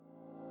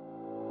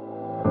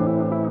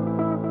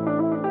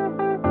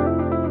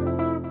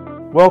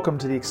Welcome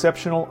to the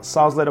Exceptional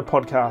Sales Leader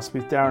Podcast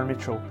with Darren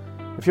Mitchell.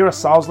 If you're a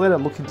sales leader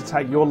looking to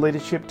take your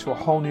leadership to a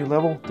whole new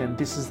level, then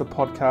this is the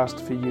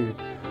podcast for you.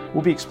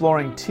 We'll be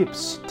exploring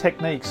tips,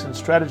 techniques, and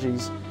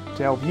strategies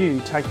to help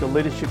you take your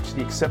leadership to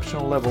the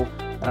exceptional level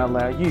and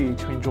allow you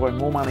to enjoy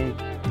more money,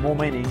 more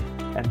meaning,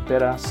 and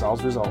better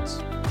sales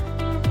results.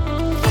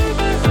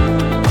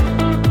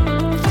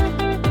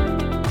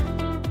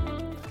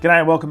 G'day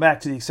and welcome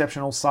back to the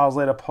Exceptional Sales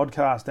Leader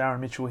Podcast.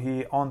 Darren Mitchell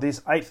here on this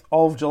 8th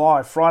of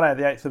July, Friday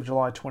the 8th of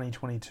July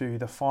 2022,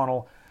 the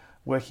final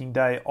working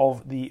day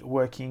of the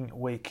working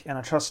week. And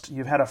I trust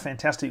you've had a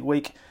fantastic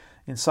week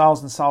in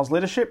sales and sales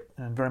leadership,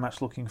 and I'm very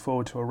much looking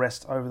forward to a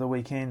rest over the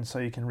weekend so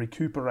you can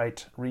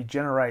recuperate,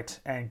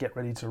 regenerate, and get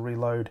ready to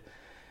reload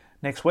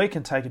next week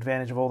and take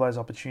advantage of all those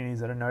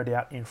opportunities that are no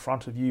doubt in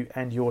front of you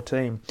and your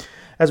team.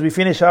 As we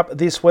finish up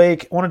this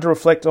week, I wanted to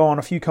reflect on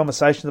a few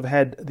conversations I've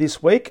had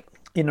this week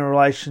in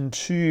relation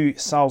to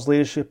sales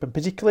leadership and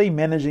particularly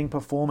managing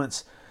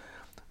performance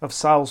of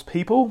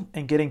salespeople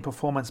and getting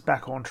performance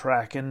back on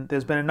track. And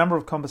there's been a number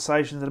of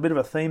conversations and a bit of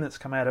a theme that's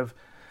come out of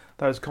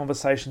those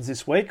conversations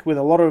this week, with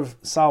a lot of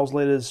sales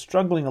leaders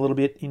struggling a little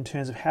bit in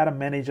terms of how to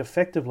manage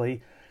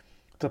effectively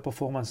the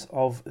performance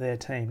of their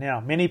team. Now,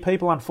 many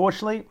people,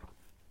 unfortunately,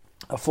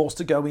 are forced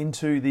to go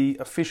into the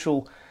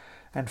official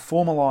and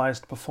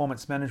formalized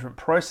performance management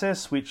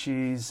process, which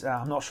is,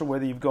 I'm not sure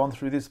whether you've gone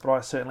through this, but I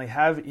certainly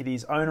have. It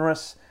is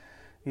onerous,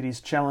 it is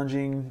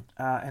challenging,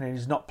 and it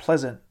is not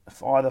pleasant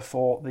either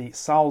for the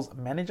sales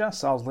manager,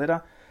 sales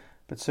leader,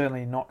 but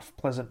certainly not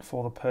pleasant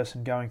for the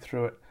person going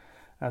through it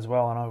as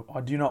well. And I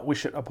do not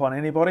wish it upon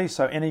anybody.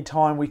 So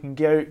anytime we can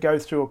go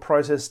through a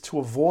process to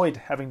avoid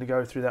having to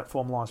go through that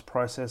formalized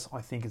process,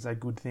 I think is a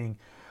good thing.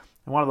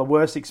 And one of the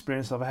worst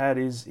experiences I've had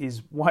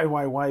is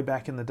way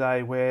back in the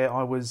day, where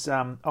I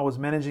was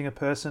managing a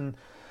person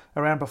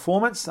around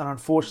performance, and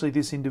unfortunately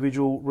this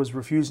individual was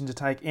refusing to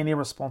take any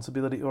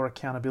responsibility or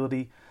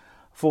accountability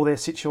for their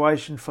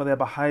situation, for their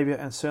behaviour,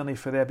 and certainly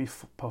for their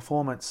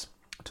performance,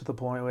 to the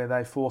point where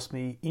they forced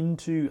me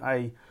into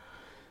a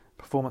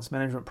performance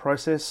management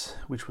process,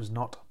 which was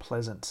not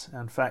pleasant.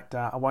 In fact,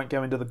 I won't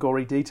go into the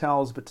gory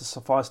details, but to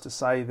suffice to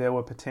say, there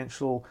were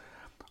potential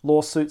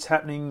lawsuits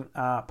happening,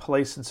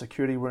 police and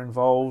security were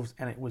involved,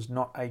 and it was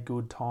not a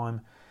good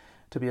time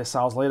to be a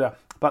sales leader.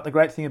 But the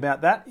great thing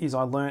about that is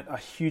I learnt a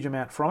huge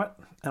amount from it,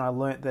 and I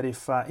learnt that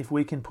if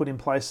we can put in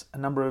place a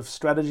number of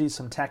strategies,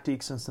 some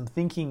tactics, and some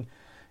thinking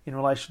in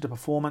relation to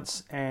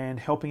performance and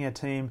helping our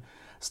team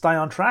stay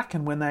on track,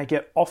 and when they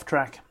get off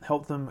track,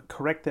 help them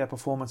correct their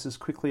performance as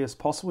quickly as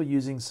possible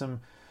using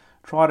some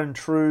tried and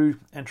true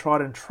and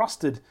tried and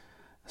trusted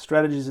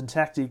strategies and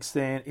tactics,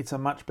 then it's a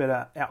much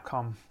better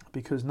outcome,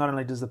 because not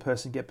only does the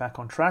person get back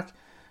on track,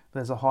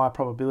 there's a higher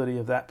probability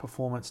of that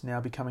performance now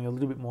becoming a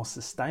little bit more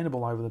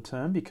sustainable over the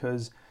term,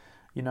 because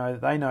they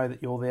know that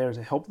you're there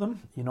to help them.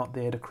 You're not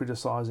there to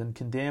criticize and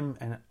condemn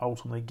and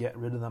ultimately get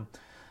rid of them.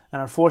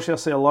 And unfortunately, I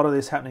see a lot of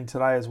this happening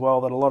today as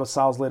well, that a lot of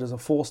sales leaders are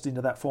forced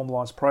into that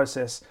formalized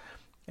process,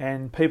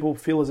 and people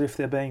feel as if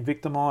they're being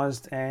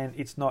victimized, and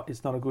it's not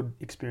a good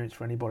experience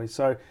for anybody.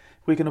 So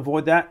if we can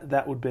avoid that,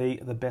 that would be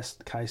the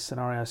best case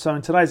scenario. So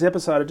in today's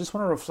episode, I just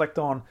want to reflect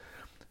on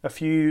a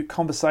few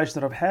conversations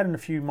that I've had and a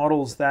few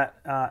models that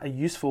are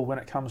useful when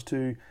it comes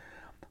to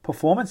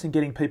performance and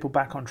getting people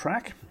back on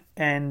track.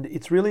 And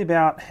it's really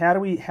about how do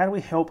we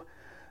help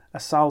a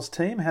sales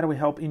team, how do we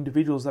help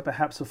individuals that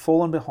perhaps have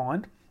fallen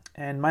behind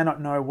and may not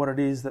know what it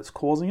is that's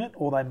causing it,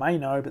 or they may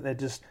know but they're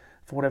just,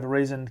 for whatever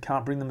reason,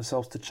 can't bring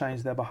themselves to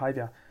change their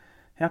behavior.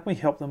 How can we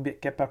help them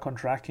get back on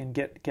track and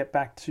get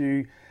back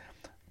to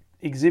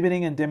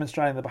exhibiting and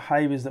demonstrating the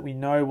behaviors that we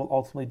know will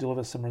ultimately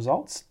deliver some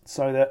results,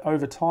 so that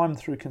over time,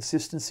 through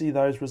consistency,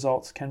 those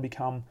results can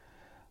become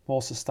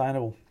more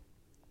sustainable.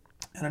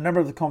 And a number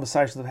of the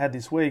conversations I've had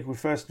this week, we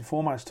first and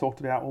foremost talked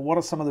about, well, what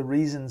are some of the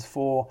reasons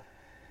for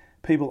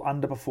people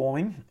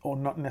underperforming or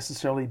not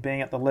necessarily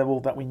being at the level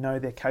that we know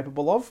they're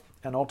capable of,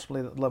 and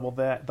ultimately the level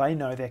that they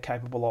know they're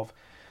capable of.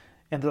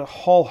 And there's a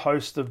whole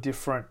host of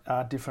different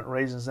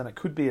reasons, and it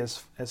could be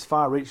as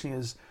far-reaching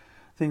as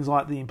things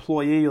like the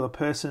employee or the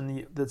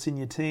person that's in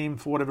your team,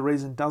 for whatever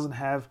reason, doesn't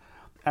have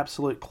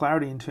absolute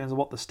clarity in terms of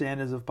what the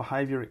standards of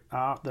behaviour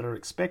are that are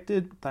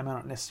expected. They may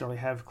not necessarily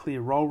have clear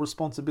role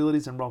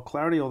responsibilities and role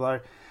clarity,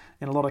 although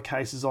in a lot of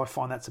cases I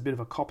find that's a bit of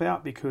a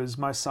cop-out, because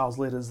most sales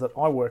leaders that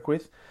I work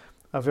with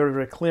are very,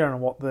 very clear on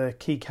what the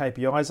key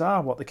KPIs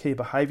are, what the key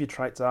behaviour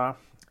traits are,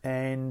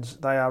 and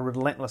they are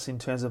relentless in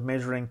terms of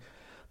measuring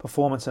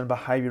performance and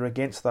behaviour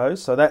against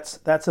those. So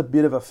that's a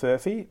bit of a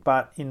furphy,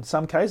 but in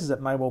some cases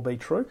it may well be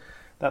true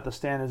that the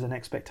standards and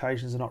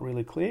expectations are not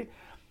really clear.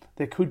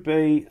 There could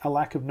be a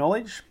lack of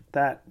knowledge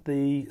that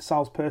the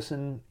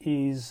salesperson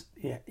is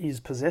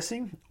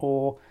possessing,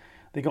 or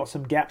they got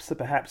some gaps that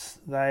perhaps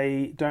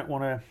they don't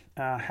want to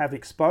have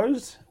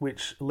exposed,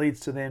 which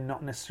leads to them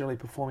not necessarily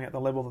performing at the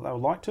level that they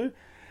would like to.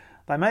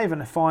 They may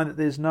even find that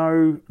there's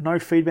no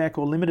feedback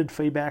or limited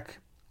feedback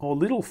or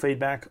little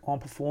feedback on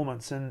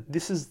performance. And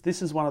this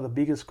is one of the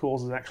biggest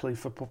causes actually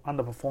for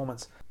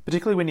underperformance,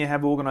 particularly when you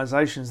have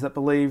organizations that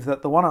believe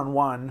that the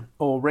one-on-one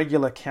or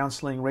regular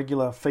counseling,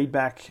 regular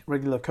feedback,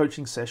 regular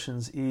coaching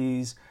sessions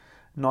is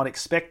not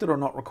expected or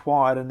not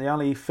required, and the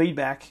only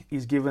feedback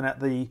is given at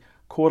the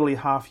quarterly,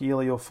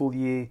 half-yearly or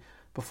full-year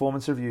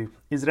performance review.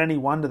 Is it any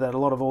wonder that a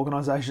lot of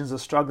organizations are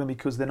struggling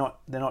because they're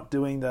not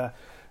doing the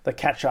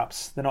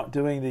catch-ups, they're not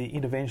doing the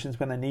interventions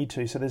when they need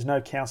to, so there's no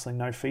counseling,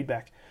 no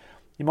feedback.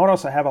 You might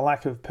also have a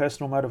lack of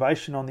personal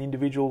motivation on the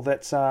individual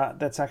that's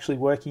actually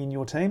working in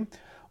your team,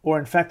 or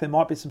in fact there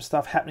might be some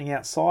stuff happening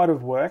outside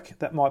of work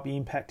that might be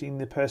impacting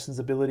the person's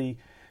ability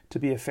to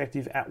be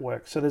effective at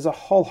work. So there's a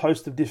whole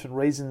host of different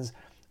reasons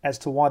as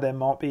to why there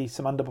might be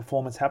some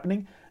underperformance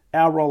happening.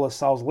 Our role as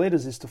sales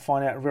leaders is to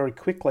find out very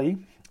quickly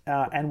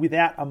and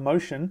without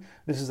emotion,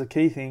 this is the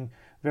key thing,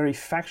 very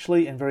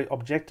factually and very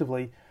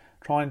objectively,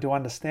 trying to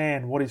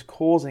understand what is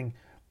causing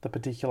the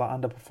particular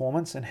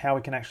underperformance and how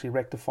we can actually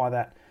rectify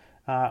that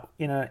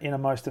in a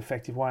most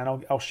effective way.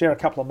 And I'll share a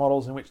couple of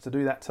models in which to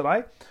do that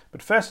today.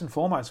 But first and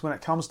foremost, when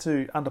it comes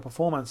to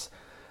underperformance,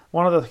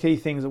 one of the key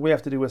things that we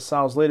have to do as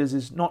sales leaders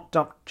is not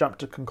jump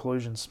to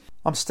conclusions.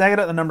 I'm staggered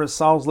at the number of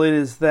sales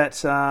leaders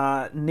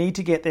that need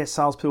to get their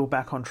salespeople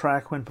back on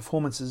track when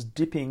performance is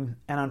dipping,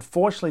 and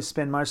unfortunately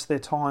spend most of their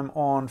time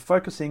on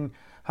focusing,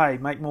 hey,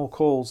 make more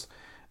calls,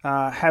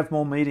 have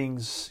more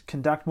meetings,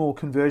 conduct more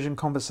conversion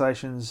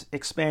conversations,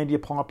 expand your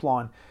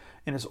pipeline.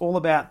 And it's all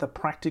about the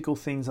practical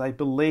things they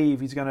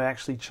believe is going to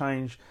actually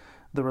change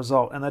the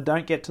result. And they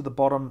don't get to the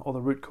bottom or the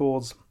root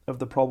cause of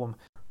the problem.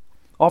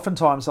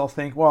 Oftentimes they'll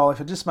think, well, if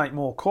I just make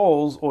more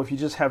calls, or if you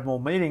just have more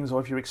meetings, or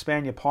if you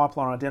expand your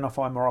pipeline and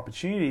identify more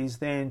opportunities,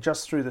 then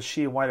just through the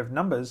sheer weight of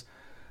numbers,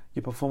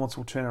 your performance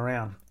will turn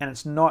around. And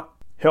it's not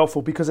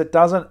helpful because it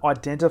doesn't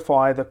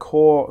identify the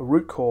core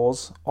root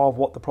cause of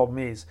what the problem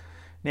is.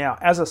 Now,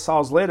 as a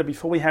sales leader,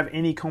 before we have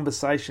any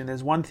conversation,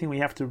 there's one thing we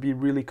have to be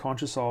really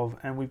conscious of,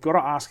 and we've got to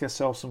ask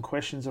ourselves some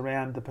questions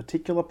around the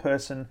particular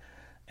person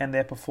and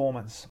their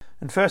performance.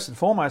 And first and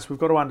foremost, we've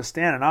got to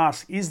understand and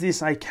ask, is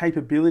this a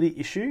capability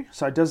issue?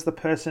 So does the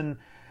person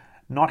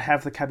not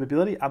have the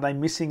capability? Are they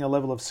missing a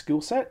level of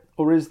skill set?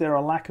 Or is there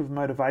a lack of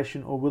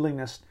motivation or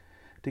willingness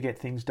to get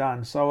things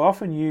done? So I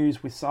often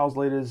use with sales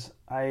leaders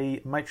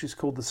a matrix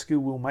called the skill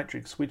will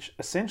matrix, which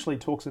essentially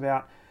talks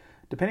about,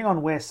 depending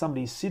on where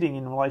somebody's sitting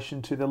in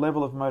relation to their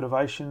level of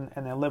motivation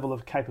and their level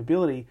of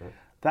capability,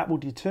 that will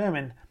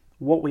determine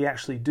what we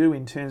actually do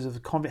in terms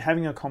of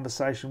having a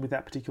conversation with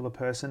that particular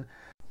person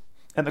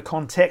and the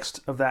context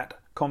of that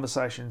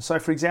conversation. So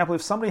for example,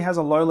 if somebody has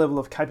a low level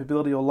of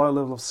capability or low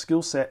level of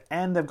skill set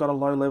and they've got a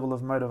low level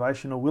of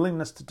motivation or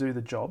willingness to do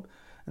the job,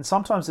 and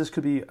sometimes this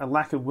could be a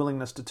lack of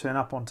willingness to turn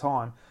up on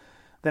time,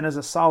 then as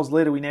a sales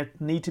leader, we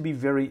need to be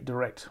very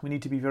direct. We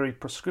need to be very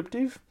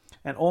prescriptive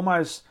and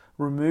almost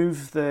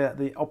remove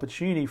the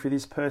opportunity for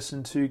this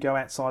person to go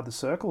outside the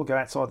circle, go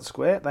outside the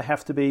square. They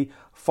have to be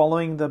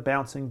following the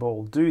bouncing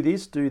ball. Do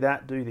this, do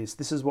that, do this.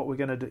 This is what we're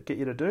going to get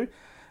you to do.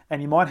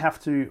 And you might have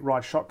to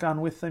ride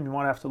shotgun with them. You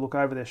might have to look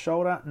over their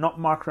shoulder, not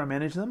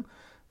micromanage them,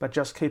 but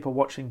just keep a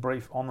watching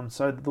brief on them.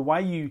 So the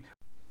way you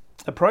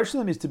approach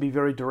them is to be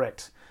very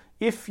direct.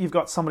 If you've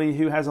got somebody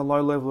who has a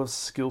low level of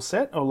skill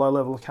set or low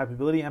level of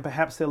capability, and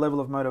perhaps their level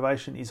of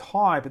motivation is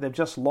high, but they've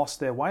just lost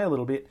their way a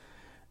little bit,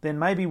 then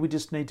maybe we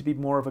just need to be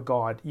more of a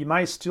guide. You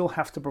may still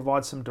have to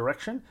provide some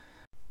direction,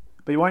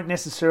 but you won't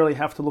necessarily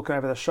have to look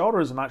over the shoulder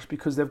as much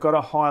because they've got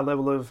a higher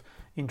level of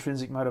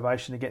intrinsic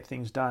motivation to get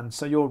things done.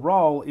 So your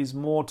role is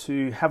more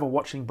to have a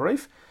watching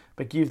brief,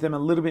 but give them a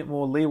little bit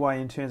more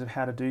leeway in terms of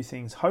how to do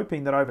things,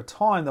 hoping that over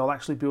time they'll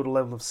actually build a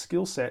level of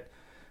skill set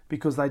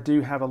because they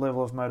do have a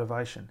level of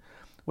motivation.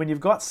 When you've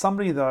got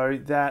somebody though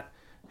that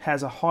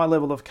has a high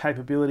level of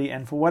capability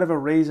and for whatever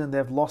reason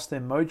they've lost their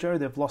mojo,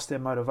 they've lost their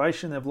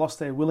motivation, they've lost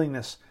their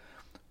willingness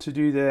to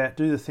do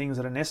the things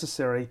that are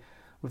necessary,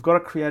 we've got to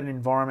create an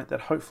environment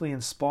that hopefully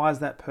inspires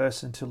that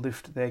person to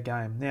lift their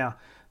game. Now,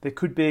 there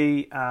could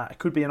be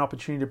an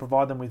opportunity to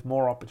provide them with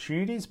more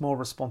opportunities, more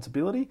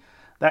responsibility.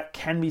 That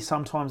can be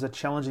sometimes a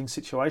challenging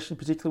situation,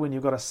 particularly when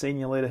you've got a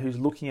senior leader who's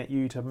looking at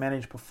you to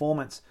manage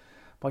performance.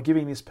 By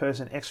giving this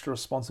person extra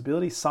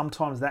responsibility,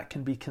 sometimes that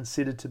can be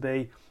considered to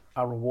be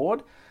a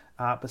reward.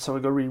 So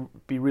we've got to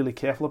be really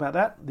careful about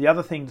that. The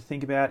other thing to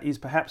think about is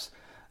perhaps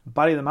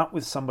buddy them up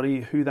with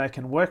somebody who they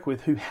can work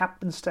with who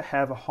happens to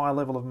have a high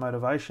level of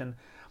motivation.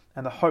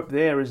 And the hope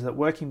there is that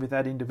working with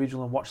that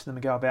individual and watching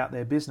them go about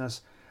their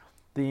business,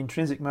 the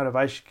intrinsic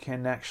motivation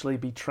can actually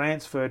be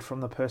transferred from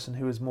the person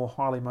who is more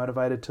highly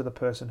motivated to the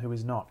person who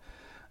is not.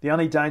 The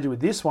only danger with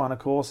this one, of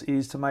course,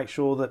 is to make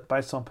sure that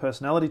based on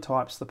personality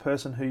types, the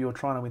person who you're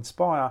trying to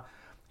inspire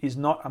is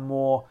not a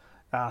more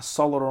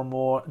solid or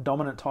more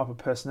dominant type of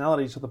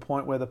personality to the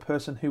point where the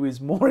person who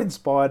is more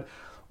inspired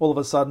all of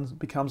a sudden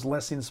becomes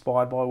less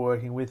inspired by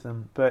working with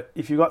them. But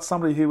if you've got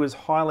somebody who is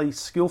highly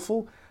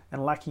skillful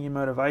and lacking in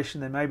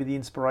motivation, then maybe the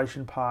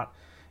inspiration part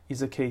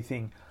is a key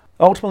thing.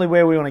 Ultimately,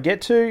 where we want to get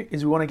to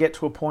is we want to get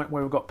to a point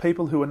where we've got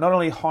people who are not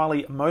only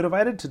highly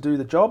motivated to do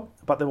the job,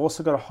 but they've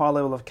also got a high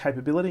level of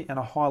capability and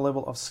a high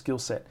level of skill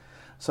set.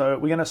 So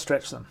we're going to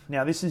stretch them.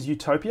 Now, this is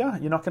utopia.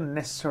 You're not going to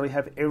necessarily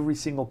have every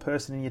single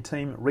person in your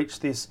team reach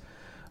this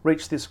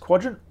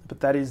quadrant, but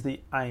that is the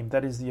aim,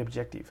 that is the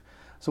objective.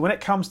 So when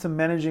it comes to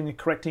managing and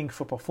correcting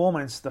for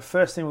performance, the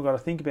first thing we've got to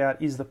think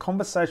about is the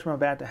conversation we're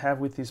about to have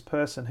with this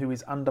person who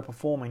is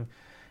underperforming.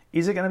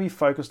 Is it going to be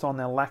focused on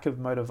their lack of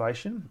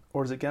motivation,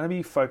 or is it going to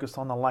be focused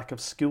on the lack of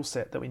skill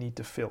set that we need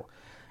to fill?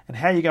 And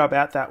how you go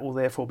about that will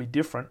therefore be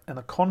different, and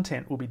the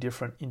content will be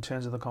different in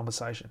terms of the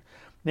conversation.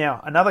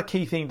 Now, another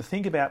key thing to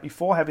think about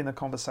before having the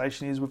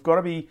conversation is we've got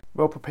to be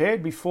well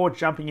prepared before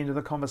jumping into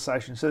the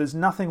conversation. So there's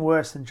nothing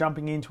worse than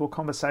jumping into a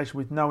conversation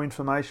with no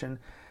information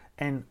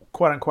and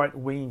quote unquote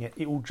winging it.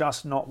 It will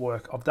just not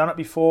work. I've done it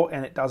before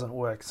and it doesn't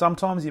work.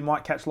 Sometimes you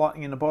might catch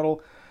lightning in a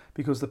bottle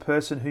because the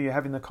person who you're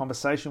having the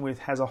conversation with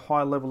has a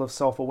high level of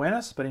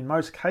self-awareness, but in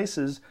most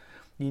cases,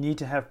 you need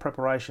to have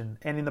preparation.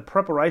 And in the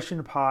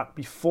preparation part,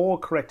 before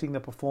correcting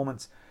the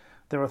performance,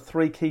 there are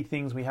three key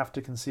things we have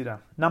to consider.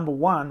 Number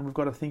one, we've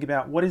got to think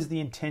about what is the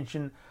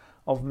intention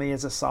of me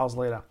as a sales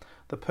leader.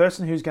 The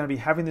person who's going to be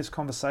having this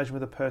conversation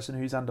with a person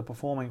who's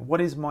underperforming, what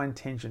is my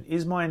intention?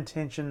 Is my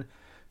intention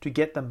to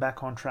get them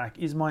back on track?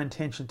 Is my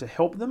intention to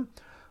help them?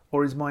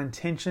 Or is my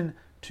intention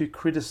to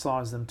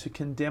criticize them, to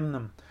condemn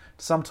them,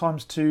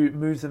 sometimes to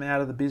move them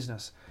out of the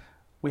business?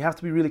 We have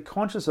to be really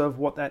conscious of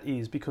what that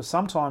is, because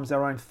sometimes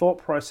our own thought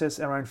process,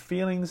 our own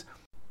feelings,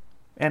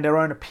 and our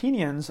own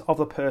opinions of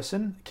the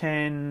person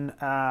can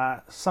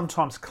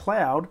sometimes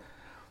cloud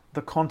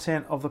the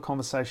content of the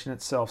conversation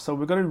itself. So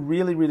we've got to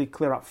really, really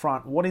clear up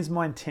front, what is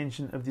my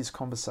intention of this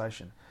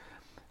conversation?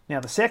 Now,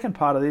 the second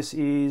part of this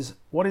is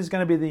what is going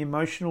to be the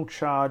emotional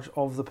charge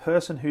of the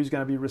person who's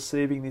going to be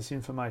receiving this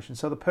information.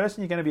 So the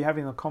person you're going to be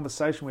having a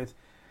conversation with,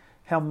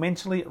 how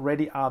mentally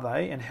ready are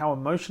they and how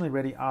emotionally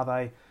ready are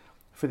they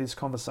for this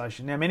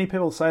conversation? Now, many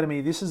people say to me,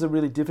 this is a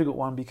really difficult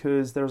one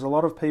because there's a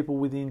lot of people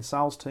within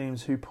sales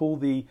teams who pull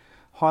the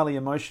highly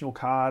emotional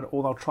card,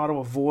 or they'll try to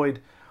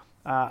avoid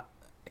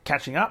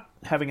catching up,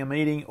 having a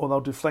meeting, or they'll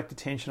deflect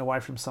attention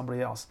away from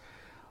somebody else.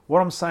 What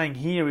I'm saying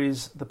here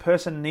is the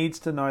person needs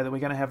to know that we're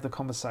going to have the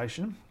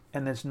conversation,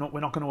 and we're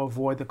not going to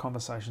avoid the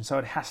conversation, so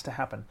it has to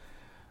happen.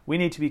 We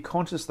need to be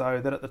conscious,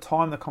 though, that at the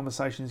time the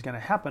conversation is going to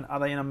happen, are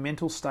they in a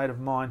mental state of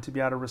mind to be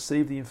able to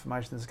receive the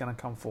information that's going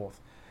to come forth?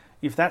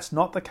 If that's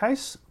not the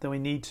case, then we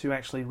need to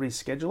actually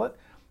reschedule it,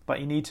 but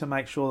you need to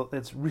make sure that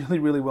it's really,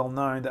 really well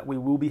known that we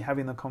will be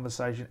having the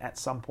conversation at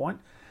some point,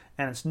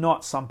 and it's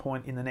not some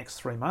point in the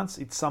next 3 months,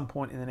 it's some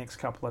point in the next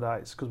couple of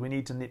days, because we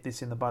need to nip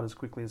this in the bud as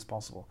quickly as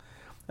possible.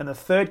 And the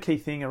third key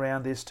thing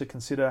around this to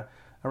consider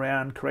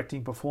around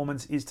correcting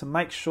performance is to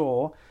make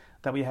sure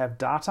that we have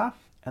data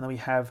and that we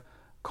have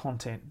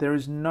content. There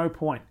is no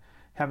point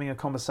having a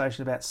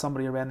conversation about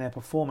somebody around their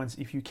performance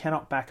if you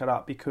cannot back it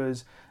up,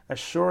 because as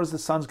sure as the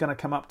sun's going to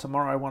come up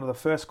tomorrow, one of the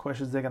first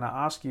questions they're going to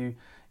ask you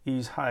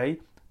is, hey,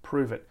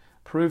 prove it.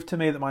 Prove to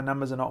me that my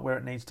numbers are not where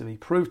it needs to be.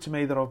 Prove to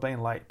me that I've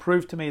been late.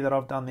 Prove to me that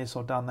I've done this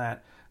or done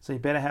that. So you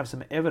better have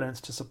some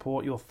evidence to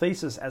support your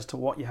thesis as to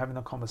what you're having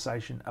the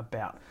conversation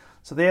about.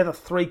 So they're the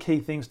three key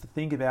things to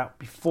think about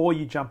before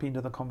you jump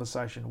into the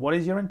conversation. What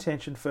is your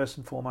intention first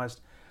and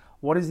foremost?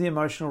 What is the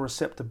emotional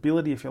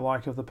receptibility, if you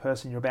like, of the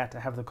person you're about to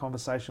have the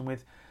conversation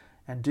with?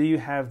 And do you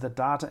have the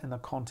data and the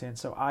content?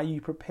 So are you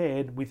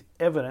prepared with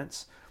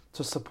evidence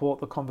to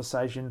support the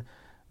conversation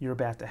you're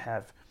about to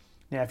have?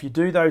 Now, if you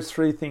do those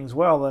three things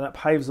well, then it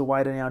paves the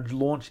way to now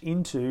launch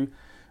into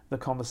the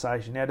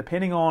conversation. Now,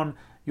 depending on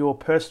your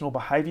personal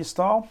behavior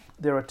style,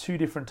 there are two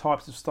different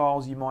types of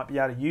styles you might be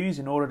able to use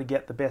in order to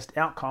get the best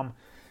outcome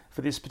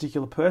for this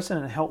particular person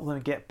and help them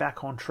get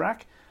back on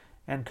track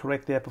and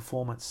correct their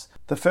performance.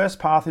 The first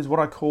path is what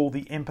I call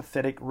the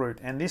empathetic route,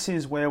 and this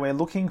is where we're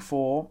looking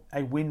for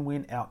a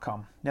win-win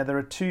outcome. Now, there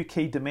are two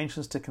key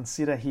dimensions to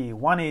consider here.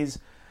 One is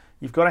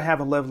you've got to have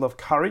a level of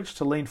courage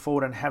to lean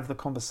forward and have the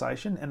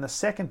conversation, and the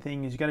second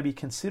thing is you're going to be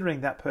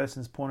considering that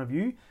person's point of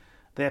view,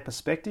 their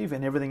perspective,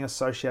 and everything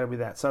associated with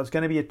that. So it's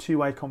going to be a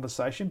two-way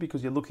conversation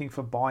because you're looking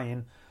for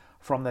buy-in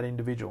from that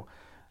individual.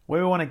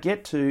 Where we want to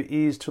get to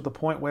is to the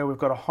point where we've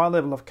got a high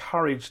level of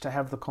courage to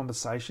have the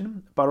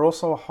conversation, but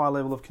also a high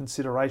level of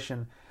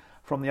consideration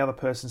from the other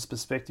person's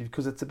perspective,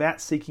 because it's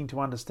about seeking to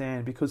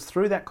understand. Because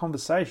through that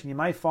conversation, you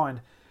may find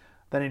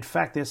that in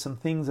fact there's some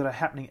things that are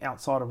happening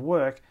outside of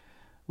work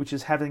which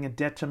is having a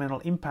detrimental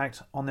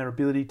impact on their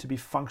ability to be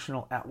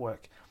functional at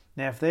work.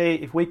 Now,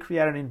 if we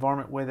create an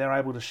environment where they're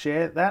able to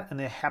share that and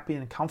they're happy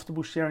and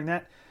comfortable sharing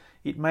that,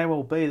 it may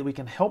well be that we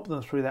can help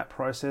them through that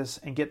process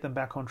and get them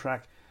back on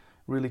track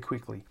really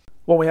quickly.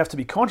 What we have to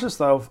be conscious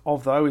though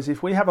is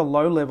if we have a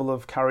low level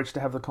of courage to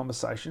have the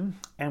conversation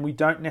and we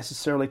don't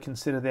necessarily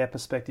consider their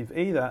perspective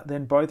either,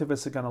 then both of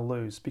us are going to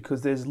lose,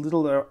 because there's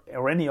little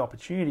or any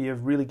opportunity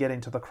of really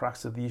getting to the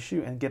crux of the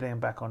issue and getting them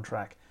back on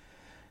track.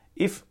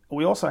 If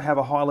we also have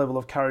a high level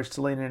of courage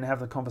to lean in and have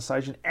the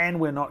conversation and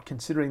we're not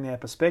considering their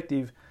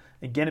perspective,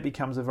 again, it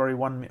becomes a very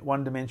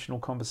one-dimensional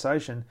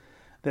conversation.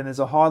 then there's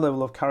a high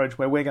level of courage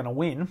where we're going to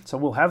win. So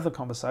we'll have the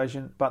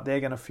conversation, but they're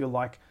going to feel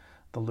like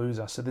the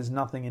loser. So there's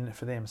nothing in it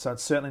for them. So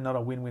it's certainly not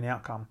a win-win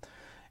outcome.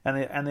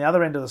 And the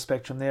other end of the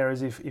spectrum there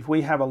is if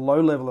we have a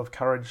low level of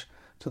courage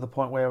to the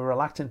point where we're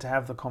reluctant to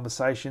have the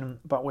conversation,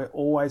 but we're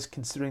always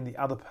considering the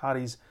other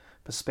party's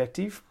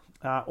perspective,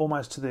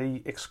 almost to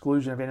the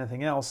exclusion of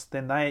anything else,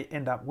 then they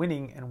end up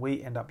winning and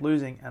we end up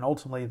losing, and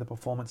ultimately the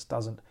performance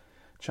doesn't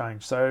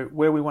change. So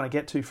where we want to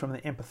get to from the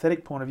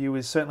empathetic point of view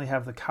is certainly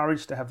have the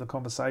courage to have the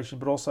conversation,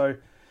 but also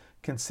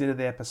consider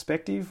their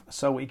perspective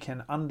so we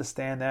can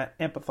understand that,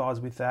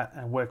 empathize with that,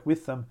 and work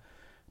with them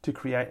to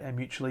create a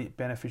mutually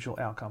beneficial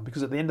outcome.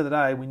 Because at the end of the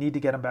day, we need to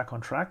get them back on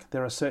track.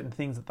 There are certain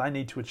things that they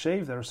need to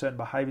achieve. There are certain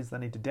behaviors they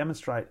need to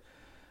demonstrate.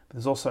 But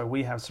there's also,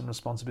 we have some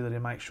responsibility to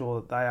make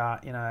sure that they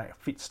are in a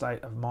fit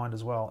state of mind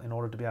as well in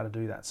order to be able to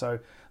do that. So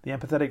the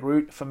empathetic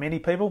route for many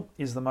people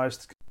is the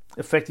most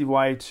effective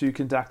way to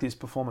conduct this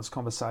performance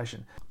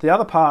conversation. The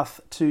other path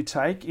to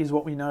take is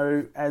what we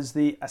know as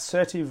the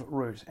assertive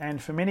route.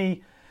 And for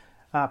many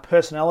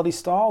personality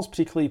styles,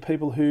 particularly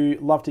people who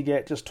love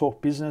to just talk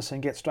business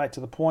and get straight to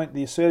the point,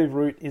 the assertive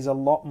route is a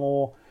lot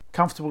more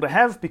comfortable to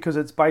have because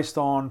it's based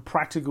on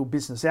practical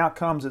business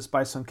outcomes, it's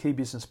based on key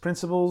business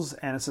principles,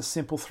 and it's a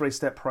simple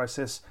 3-step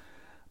process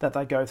that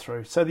they go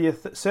through. So the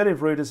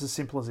assertive route is as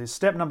simple as this.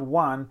 Step number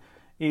 1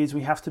 is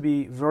we have to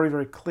be very,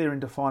 very clear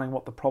in defining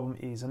what the problem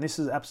is, and this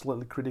is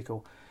absolutely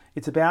critical.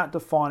 It's about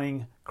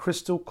defining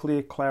crystal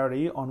clear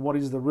clarity on what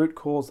is the root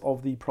cause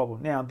of the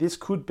problem. Now, this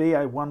could be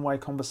a one-way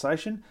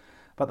conversation,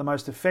 but the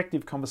most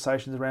effective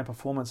conversations around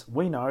performance,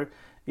 we know,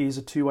 is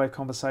a 2-way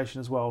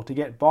conversation as well, to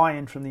get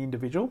buy-in from the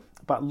individual,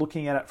 but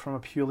looking at it from a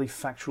purely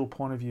factual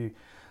point of view.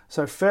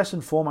 So first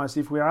and foremost,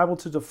 if we're able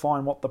to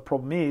define what the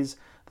problem is,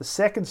 the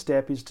second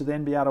step is to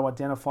then be able to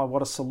identify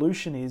what a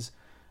solution is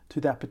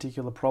to that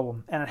particular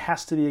problem. And it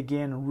has to be,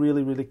 again,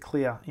 really, really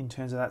clear in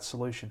terms of that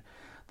solution.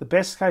 The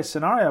best case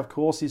scenario, of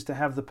course, is to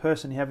have the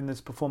person you're having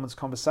this performance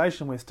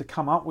conversation with to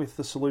come up with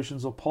the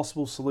solutions or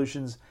possible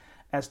solutions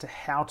as to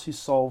how to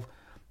solve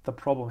the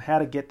problem, how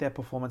to get their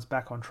performance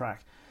back on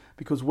track.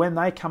 Because when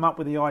they come up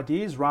with the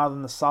ideas, rather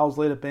than the sales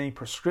leader being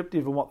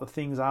prescriptive on what the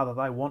things are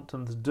that they want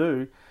them to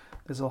do,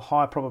 there's a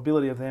high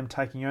probability of them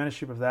taking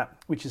ownership of that,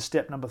 which is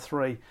step number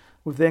 3.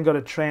 We've then got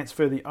to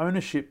transfer the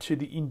ownership to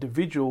the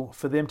individual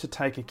for them to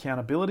take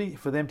accountability,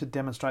 for them to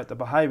demonstrate the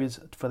behaviors,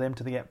 for them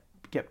to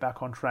get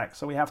back on track.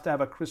 So we have to have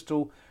a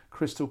crystal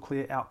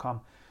clear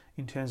outcome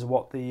in terms of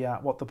what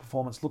the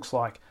performance looks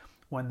like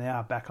when they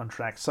are back on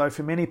track. So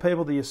for many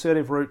people, the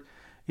assertive route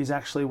is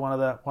actually one of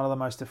the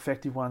most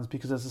effective ones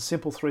because it's a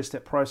simple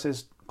 3-step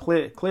process.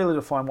 Clearly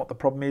define what the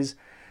problem is,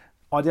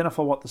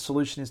 identify what the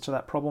solution is to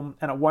that problem,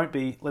 and it won't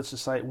be, let's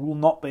just say, it will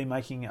not be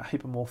making a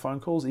heap of more phone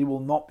calls. It will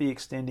not be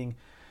extending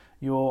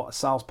your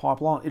sales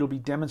pipeline. It'll be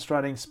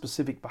demonstrating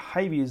specific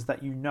behaviors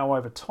that you know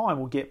over time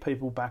will get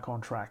people back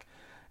on track.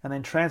 And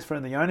then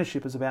transferring the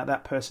ownership is about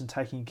that person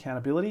taking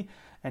accountability,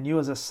 and you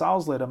as a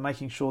sales leader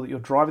making sure that you're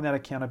driving that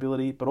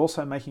accountability, but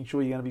also making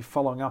sure you're going to be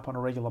following up on a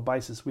regular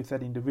basis with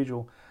that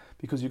individual.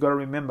 Because you've got to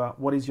remember,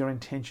 what is your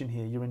intention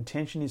here? Your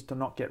intention is to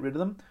not get rid of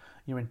them.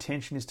 Your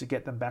intention is to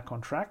get them back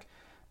on track,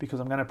 because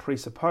I'm going to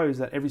presuppose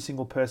that every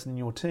single person in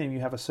your team you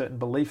have a certain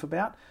belief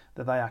about,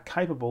 that they are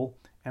capable,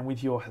 and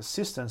with your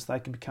assistance they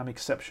can become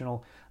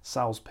exceptional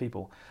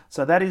salespeople.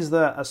 So that is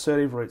the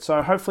assertive route.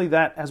 So hopefully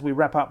that, as we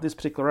wrap up this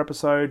particular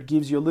episode,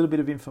 gives you a little bit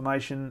of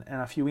information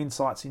and a few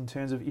insights in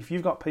terms of if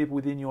you've got people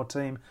within your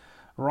team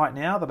right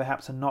now that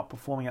perhaps are not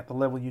performing at the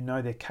level you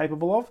know they're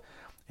capable of,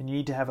 and you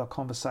need to have a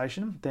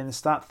conversation, then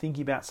start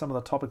thinking about some of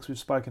the topics we've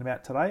spoken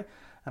about today,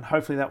 and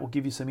hopefully that will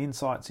give you some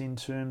insights in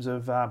terms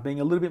of being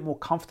a little bit more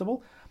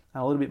comfortable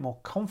and a little bit more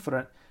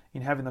confident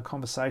in having the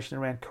conversation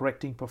around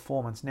correcting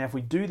performance. Now, if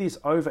we do this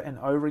over and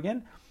over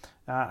again,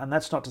 and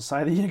that's not to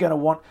say that you're going to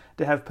want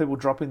to have people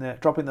dropping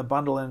the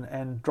bundle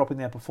and dropping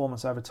their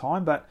performance over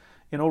time, but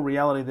in all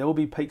reality, there will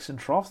be peaks and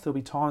troughs. There'll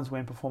be times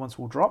when performance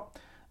will drop.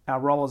 Our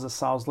role as a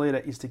sales leader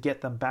is to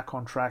get them back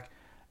on track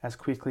as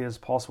quickly as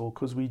possible,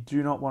 because we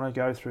do not want to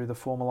go through the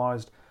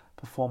formalized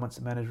performance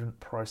management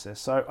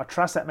process. So I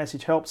trust that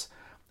message helps,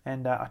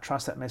 and I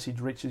trust that message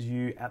reaches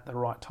you at the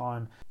right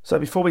time. So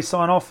before we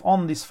sign off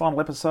on this final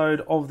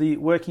episode of the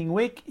working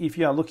week, if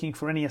you are looking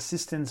for any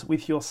assistance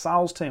with your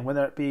sales team,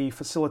 whether it be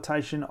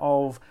facilitation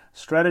of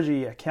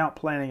strategy, account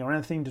planning, or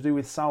anything to do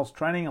with sales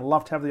training, I'd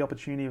love to have the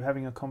opportunity of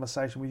having a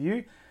conversation with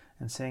you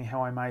and seeing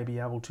how I may be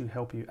able to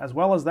help you. As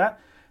well as that,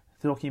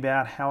 talking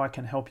about how I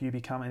can help you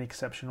become an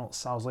exceptional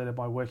sales leader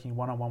by working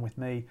one-on-one with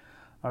me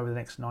over the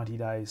next 90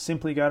 days.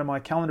 Simply go to my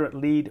calendar at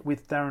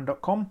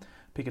leadwithdarren.com,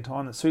 pick a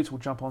time that suits, we'll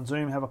jump on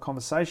Zoom, have a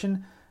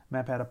conversation,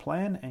 map out a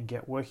plan, and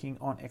get working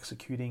on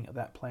executing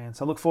that plan.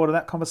 So I look forward to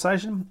that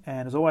conversation,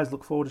 and as always,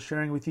 look forward to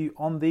sharing with you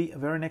on the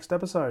very next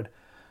episode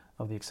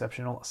of the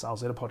Exceptional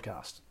Sales Leader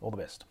Podcast. All the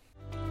best.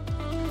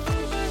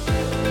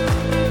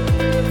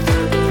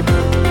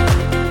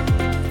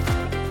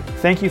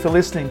 Thank you for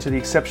listening to the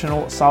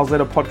Exceptional Sales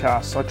Leader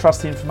Podcast. I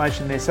trust the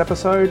information in this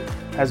episode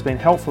has been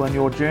helpful in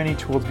your journey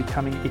towards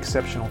becoming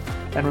exceptional.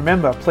 And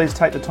remember, please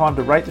take the time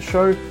to rate the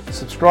show,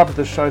 subscribe to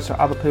the show so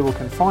other people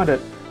can find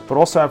it, but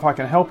also if I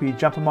can help you,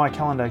 jump on my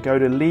calendar, go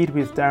to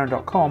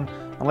leadwithdarren.com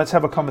and let's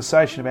have a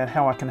conversation about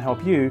how I can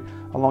help you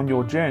along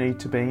your journey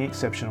to being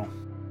exceptional.